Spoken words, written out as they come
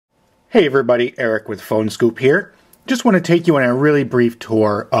Hey everybody, Eric with Phone Scoop here. Just want to take you on a really brief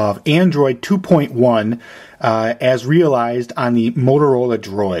tour of Android 2.1 as realized on the Motorola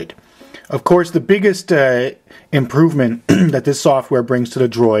Droid. Of course, the biggest improvement that this software brings to the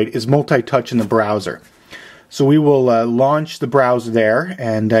Droid is multi-touch in the browser. So we will launch the browser there,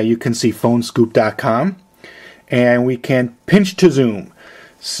 and you can see phonescoop.com, and we can pinch to zoom.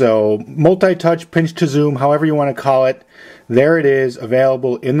 So multi-touch, pinch to zoom, however you want to call it, there it is,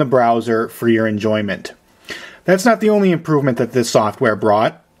 available in the browser for your enjoyment. That's not the only improvement that this software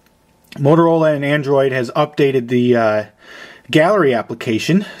brought. Motorola and Android has updated the gallery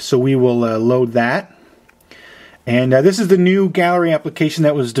application, so we will load that. And this is the new gallery application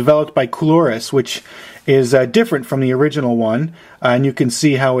that was developed by Coloris, which is different from the original one. And you can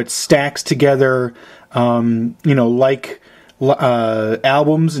see how it stacks together, like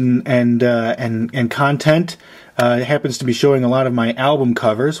albums and content. It happens to be showing a lot of my album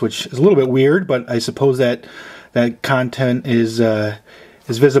covers, which is a little bit weird, but I suppose that content is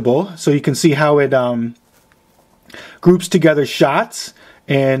visible. So you can see how it groups together shots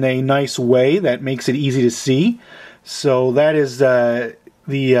in a nice way that makes it easy to see. So that is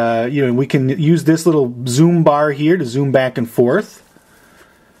we can use this little zoom bar here to zoom back and forth,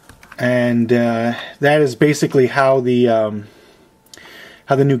 and that is basically how the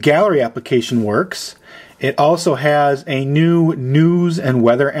new gallery application works. It also has a new news and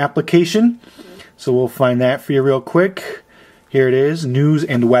weather application, so we'll find that for you real quick. Here it is, news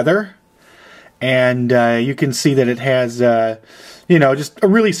and weather, and you can see that it has just a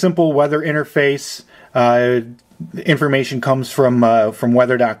really simple weather interface. Information comes from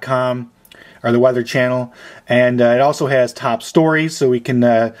weather.com, or the Weather Channel, and it also has top stories, so we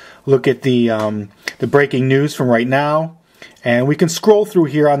can look at the breaking news from right now. And we can scroll through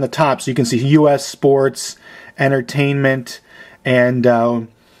here on the top, so you can see U.S. sports, entertainment, and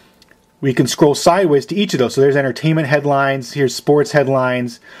we can scroll sideways to each of those. So there's entertainment headlines, here's sports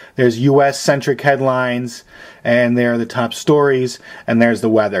headlines, there's U.S.-centric headlines, and there are the top stories, and there's the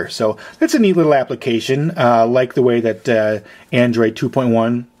weather. So that's a neat little application, like the way that Android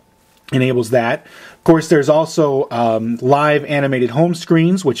 2.1 enables that. Of course, there's also live animated home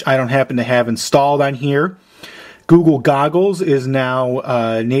screens, which I don't happen to have installed on here. Google Goggles is now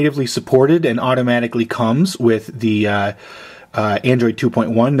natively supported and automatically comes with the Android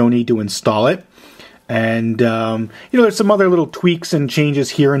 2.1. No need to install it. And there's some other little tweaks and changes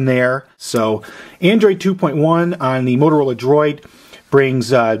here and there. So Android 2.1 on the Motorola Droid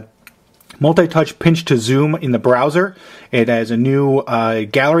brings multi-touch pinch to zoom in the browser. It has a new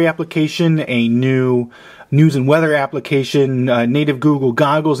gallery application, a new news and weather application, native Google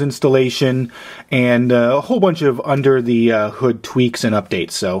Goggles installation, and a whole bunch of under the hood tweaks and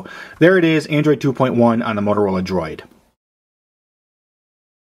updates. So there it is, Android 2.1 on the Motorola Droid.